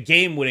 not like a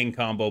game-winning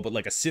combo, but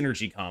like a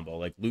synergy combo,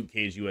 like Luke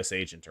Cage US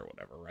Agent or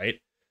whatever, right?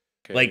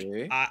 Okay.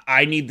 Like,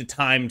 I need the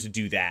time to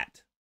do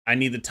that. I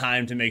need the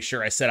time to make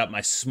sure I set up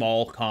my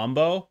small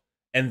combo,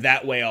 and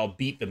that way I'll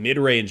beat the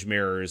mid-range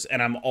mirrors,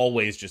 and I'm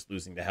always just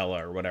losing to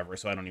Hela or whatever,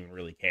 so I don't even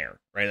really care,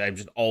 right? I'm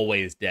just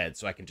always dead,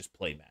 so I can just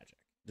play Magic.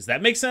 Does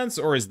that make sense,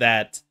 or is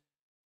that...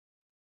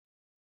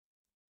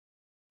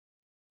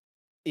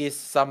 Is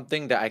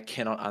something that I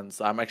cannot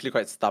answer. I'm actually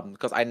quite stumped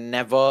because I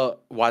never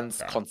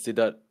once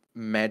considered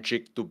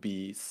Magic to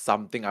be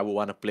something I would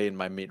want to play in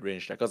my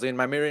mid-range deck. Because in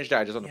my mid-range deck,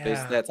 I just want to play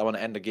stats. I want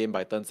to end the game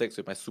by turn 6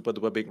 with my super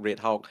duper big Red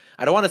Hulk.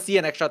 I don't want to see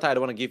an extra turn. I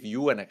don't want to give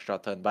you an extra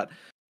turn. But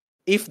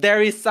if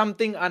there is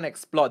something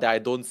unexplored that I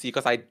don't see,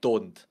 because I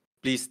don't,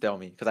 please tell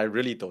me, because I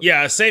really don't.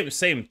 Yeah, same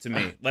to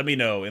me. Let me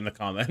know in the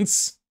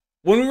comments.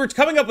 When we were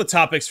coming up with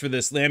topics for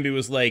this, Lamby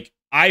was like,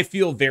 I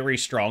feel very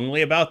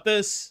strongly about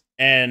this,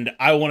 and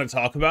I want to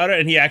talk about it.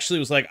 And he actually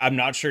was like, I'm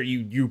not sure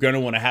you're going to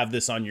want to have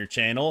this on your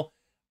channel.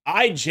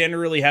 I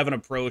generally have an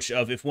approach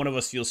of, if one of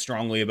us feels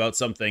strongly about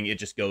something, it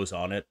just goes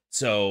on it.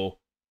 So,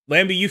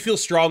 Lamby, you feel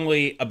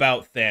strongly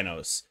about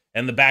Thanos.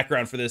 And the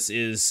background for this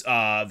is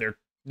their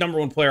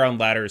 #1 player on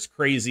ladder is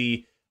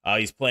crazy.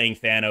 He's playing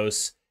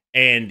Thanos,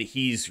 and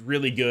he's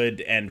really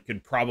good and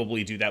could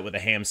probably do that with a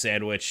ham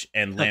sandwich,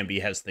 and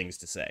Lamby has things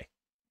to say.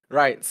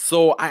 Right,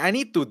 so I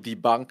need to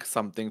debunk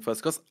something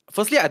first, because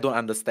firstly, I don't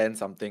understand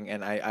something,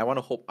 and I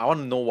want to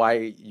know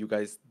why you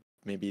guys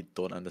maybe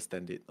don't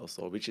understand it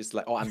also, which is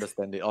like, or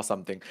understand it or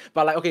something.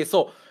 But like, okay,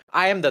 so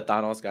I am the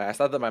Thanos guy. I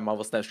started my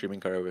Marvel Snap streaming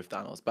career with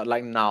Thanos, but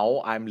like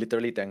now I'm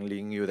literally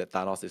telling you that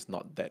Thanos is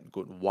not that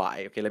good.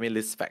 Why? Okay, let me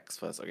list facts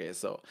first. Okay,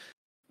 so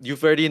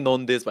you've already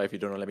known this, but if you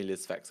don't know, let me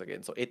list facts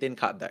again. So 18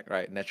 card deck,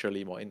 right?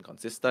 Naturally more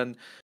inconsistent.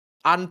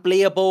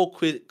 Unplayable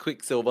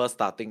Quicksilver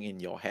starting in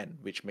your hand,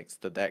 which makes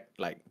the deck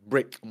like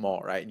brick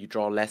more, right? You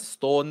draw less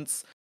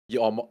stones.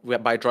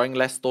 By drawing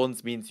less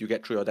stones means you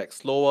get through your deck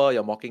slower.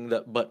 Your Mocking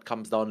the Bird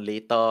comes down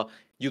later.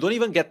 You don't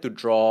even get to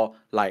draw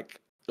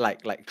like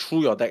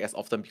through your deck as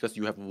often because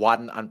you have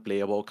one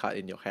unplayable card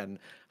in your hand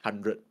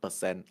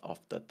 100% of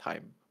the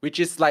time, which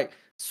is like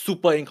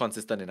super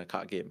inconsistent in a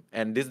card game.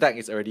 And this deck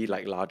is already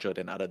like larger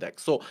than other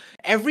decks. So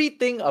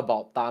everything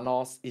about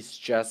Thanos is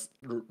just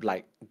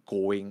like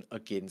going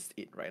against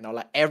it right now.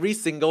 Like every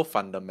single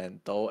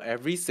fundamental,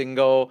 every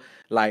single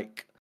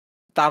like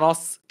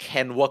Thanos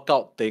can work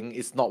out thing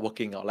is not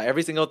working out. Like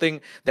every single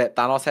thing that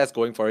Thanos has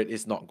going for it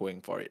is not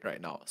going for it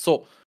right now.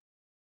 So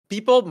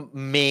people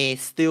may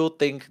still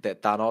think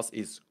that Thanos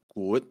is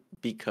good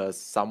because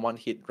someone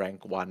hit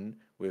rank 1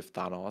 with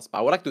Thanos. But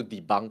I would like to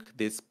debunk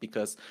this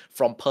because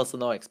from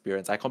personal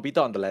experience, I competed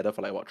on the ladder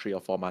for like what 3 or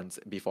 4 months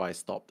before I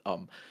stopped.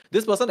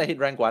 This person that hit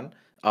rank 1,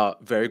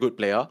 very good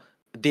player.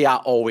 They are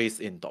always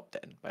in top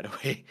 10, by the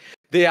way.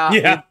 They are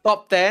in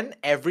top 10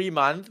 every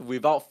month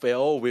without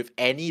fail with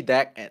any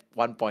deck at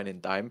one point in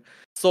time.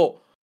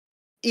 So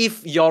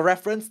if your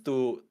reference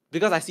to,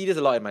 because I see this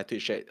a lot in my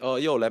Twitch chat, oh,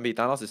 yo, Lamby,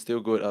 Thanos is still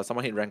good.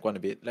 Someone hit rank 1 a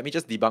bit. Let me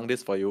just debunk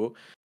this for you.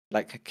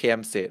 Like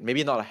KM said,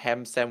 maybe not a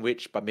ham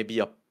sandwich, but maybe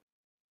a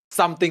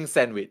something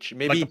sandwich.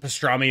 Maybe like a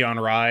pastrami on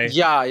rye.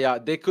 Yeah.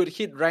 They could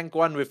hit rank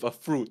 1 with a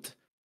fruit,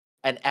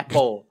 an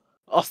apple,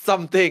 or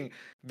something.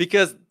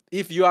 Because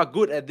if you are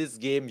good at this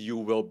game, you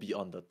will be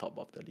on the top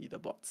of the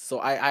leaderboard. So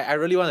I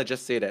really want to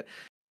just say that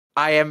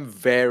I am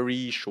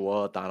very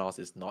sure Thanos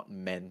is not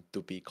meant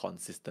to be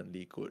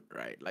consistently good,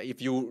 right? Like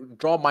if you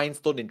draw Mind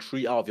Stone in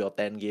 3 out of your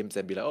 10 games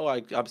and be like, oh,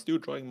 I'm still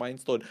drawing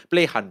Mind Stone,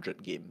 play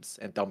 100 games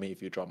and tell me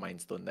if you draw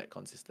Mind Stone that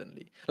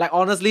consistently. Like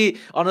honestly,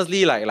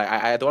 like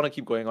I don't want to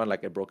keep going on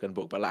like a broken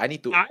book, but like I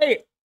need to.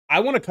 I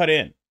want to cut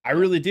in. I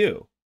really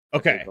do.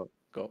 Okay.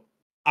 Go.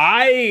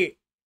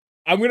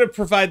 I'm gonna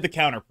provide the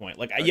counterpoint.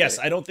 Like yes,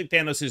 I don't think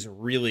Thanos is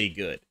really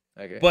good.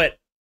 Okay. But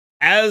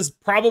as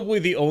probably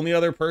the only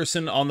other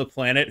person on the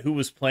planet who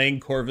was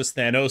playing Corvus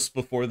Thanos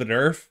before the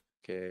nerf,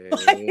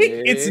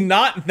 it's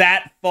not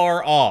that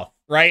far off,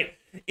 right?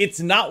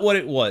 It's not what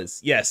it was.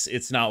 Yes,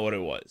 it's not what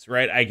it was,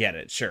 right? I get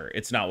it. Sure,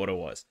 it's not what it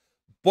was.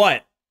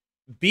 But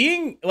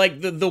being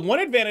like the one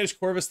advantage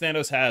Corvus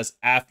Thanos has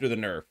after the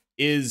nerf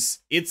is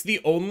it's the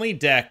only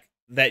deck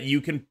that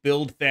you can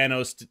build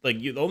Thanos to, like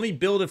the only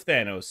build of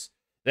Thanos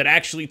that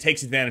actually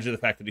takes advantage of the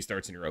fact that he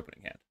starts in your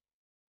opening hand.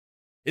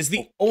 Is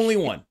the only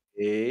one.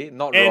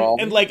 Not wrong.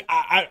 And like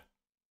I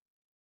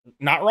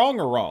not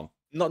wrong or wrong?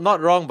 Not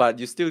wrong, but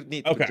you still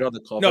need to draw the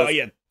Corvus. No,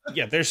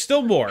 yeah, there's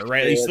still more,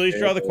 right? You still need to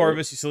draw the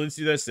Corvus, you still need to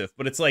do that stuff.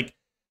 But it's like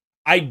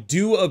I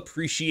do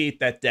appreciate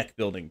that deck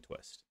building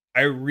twist.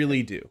 I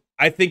really do.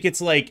 I think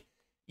it's like,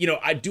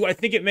 I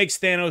think it makes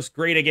Thanos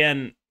great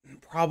again?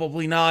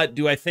 Probably not.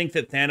 Do I think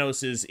that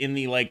Thanos is in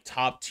the like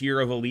top tier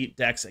of elite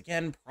decks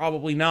again?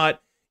 Probably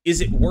not. Is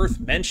it worth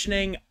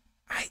mentioning?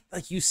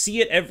 You see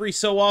it every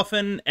so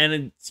often, and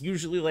it's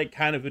usually like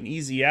kind of an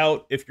easy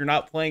out if you're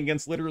not playing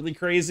against literally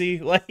crazy.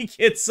 Like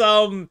it's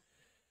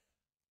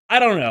I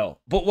don't know.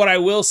 But what I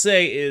will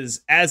say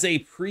is, as a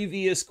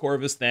previous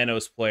Corvus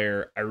Thanos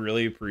player, I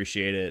really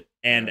appreciate it.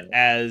 And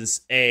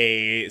as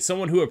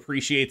someone who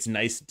appreciates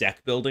nice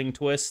deck building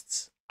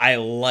twists, I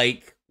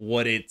like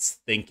what it's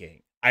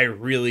thinking. I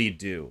really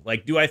do.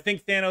 Like, do I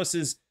think Thanos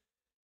is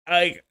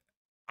like?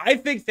 I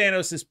think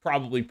Thanos is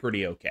probably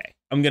pretty okay.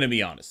 I'm going to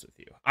be honest with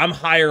you. I'm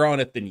higher on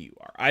it than you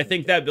are. I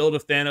think that build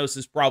of Thanos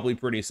is probably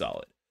pretty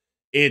solid.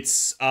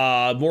 It's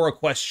more a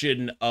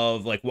question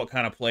of like what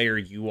kind of player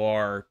you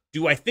are.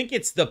 Do I think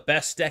it's the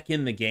best deck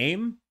in the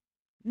game?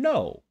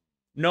 No,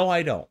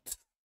 I don't.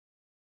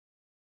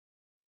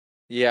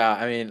 Yeah,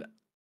 I mean,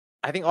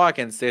 I think all I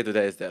can say to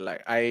that is that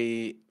like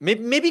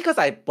maybe because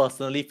I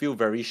personally feel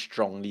very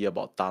strongly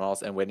about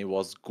Thanos, and when it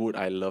was good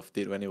I loved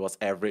it, when it was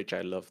average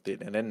I loved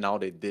it, and then now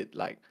they did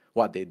like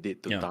what they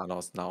did to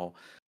Thanos now.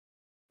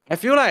 I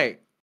feel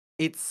like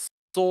it's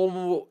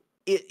so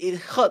it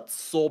hurts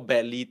so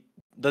badly.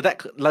 The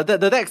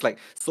deck's like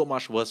so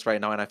much worse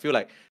right now, and I feel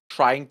like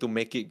trying to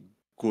make it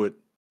good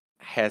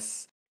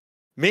has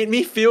made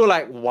me feel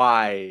like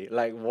why?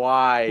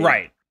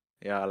 Right.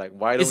 Yeah, like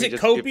why don't is we it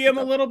just copium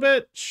a little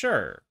bit?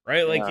 Sure,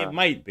 right? Like it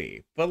might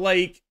be, but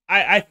like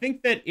I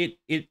think that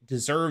it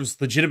deserves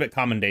legitimate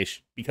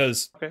commendation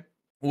because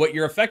what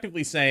you're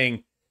effectively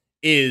saying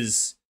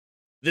is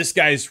this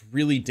guy's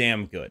really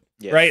damn good,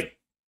 right?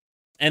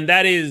 And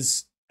that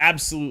is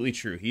absolutely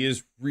true. He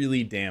is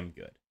really damn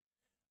good.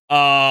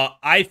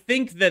 I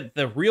think that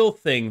the real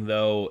thing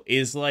though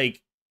is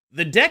like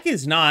the deck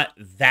is not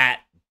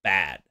that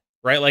bad.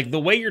 Right? Like the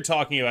way you're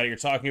talking about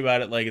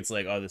it like it's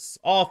like, oh, this is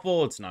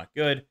awful, it's not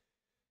good.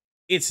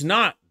 It's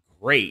not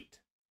great,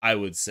 I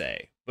would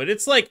say. But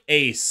it's like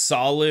a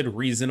solid,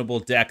 reasonable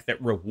deck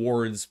that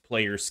rewards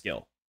player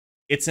skill.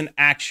 It's an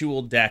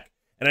actual deck.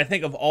 And I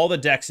think of all the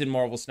decks in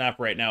Marvel Snap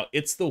right now,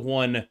 it's the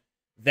one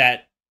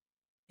that,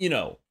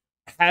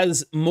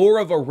 has more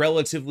of a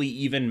relatively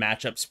even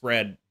matchup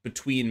spread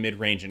between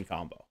mid-range and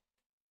combo.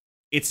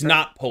 It's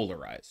not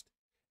polarized.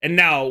 And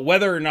now,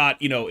 whether or not,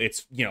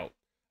 it's,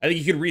 I think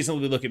you could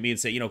reasonably look at me and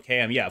say,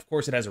 KM, yeah, of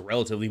course it has a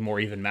relatively more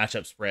even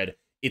matchup spread.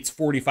 It's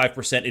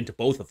 45% into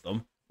both of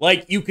them.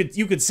 Like, you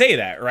could say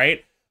that,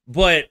 right?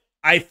 But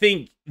I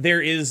think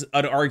there is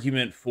an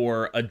argument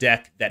for a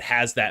deck that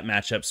has that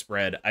matchup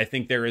spread. I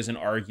think there is an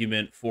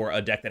argument for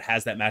a deck that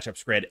has that matchup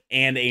spread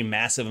and a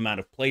massive amount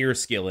of player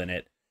skill in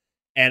it.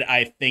 And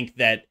I think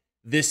that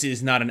this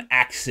is not an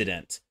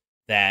accident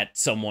that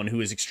someone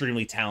who is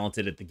extremely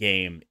talented at the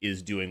game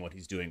is doing what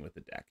he's doing with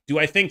the deck. Do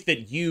I think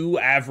that you,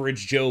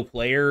 average Joe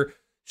player,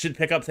 should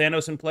pick up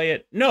Thanos and play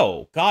it?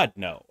 No, God,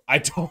 no. I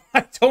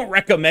don't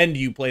recommend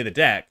you play the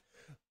deck.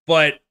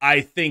 But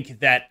I think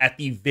that at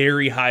the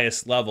very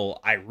highest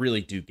level, I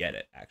really do get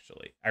it,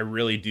 actually. I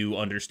really do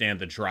understand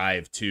the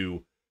drive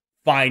to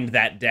find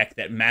that deck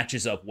that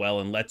matches up well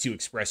and lets you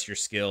express your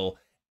skill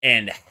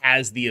and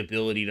has the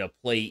ability to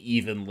play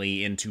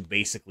evenly into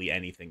basically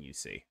anything you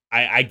see.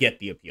 I get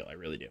the appeal, I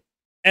really do.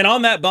 And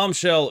on that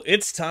bombshell,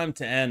 it's time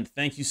to end.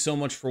 Thank you so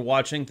much for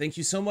watching. Thank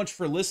you so much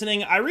for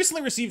listening. I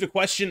recently received a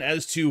question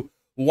as to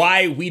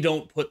why we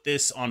don't put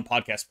this on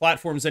podcast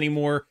platforms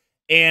anymore.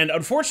 And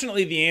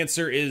unfortunately, the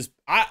answer is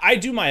I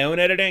do my own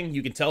editing.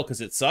 You can tell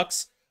because it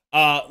sucks.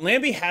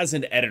 Lamby has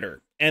an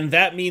editor. And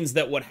that means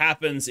that what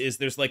happens is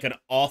there's like an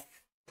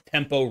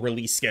off-tempo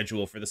release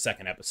schedule for the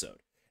second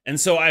episode. And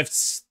so I've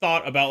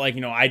thought about, like, you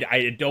know,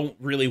 I don't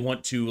really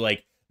want to,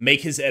 like,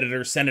 make his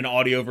editor send an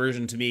audio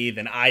version to me,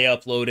 then I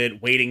upload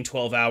it, waiting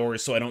 12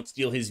 hours so I don't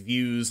steal his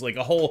views. Like,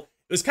 it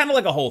was kind of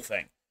like a whole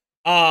thing.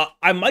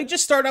 I might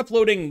just start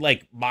uploading,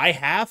 like, my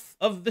half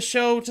of the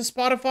show to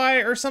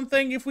Spotify or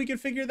something if we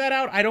could figure that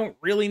out. I don't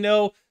really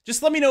know.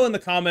 Just let me know in the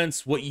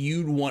comments what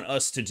you'd want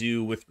us to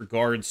do with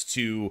regards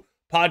to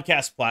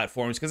podcast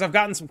platforms, because I've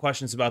gotten some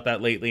questions about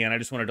that lately, and I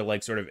just wanted to,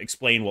 like, sort of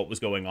explain what was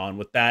going on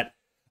with that.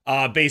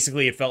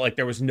 Basically, it felt like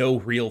there was no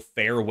real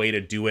fair way to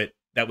do it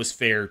that was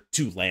fair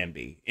to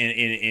Lamby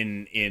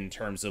in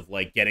terms of,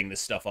 like, getting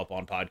this stuff up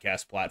on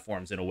podcast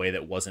platforms in a way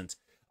that wasn't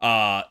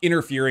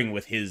interfering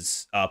with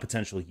his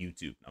potential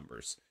YouTube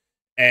numbers.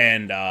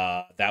 And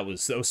that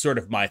was sort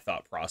of my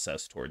thought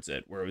process towards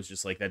it, where it was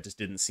just like, that just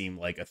didn't seem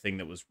like a thing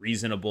that was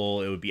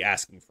reasonable. It would be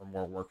asking for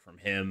more work from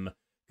him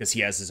because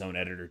he has his own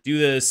editor do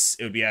this.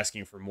 It would be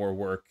asking for more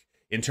work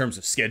in terms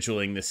of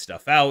scheduling this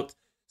stuff out.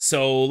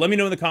 So let me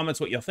know in the comments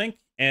what you'll think,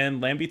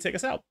 and Lamby, take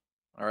us out.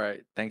 All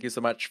right. Thank you so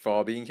much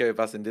for being here with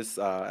us in this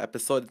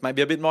episode. It might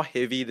be a bit more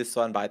heavy, this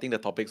one, but I think the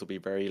topics will be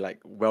very, like,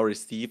 well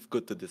received,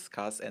 good to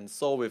discuss. And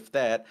so with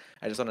that,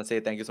 I just want to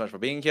say thank you so much for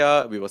being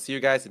here. We will see you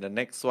guys in the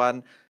next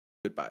one.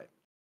 Goodbye.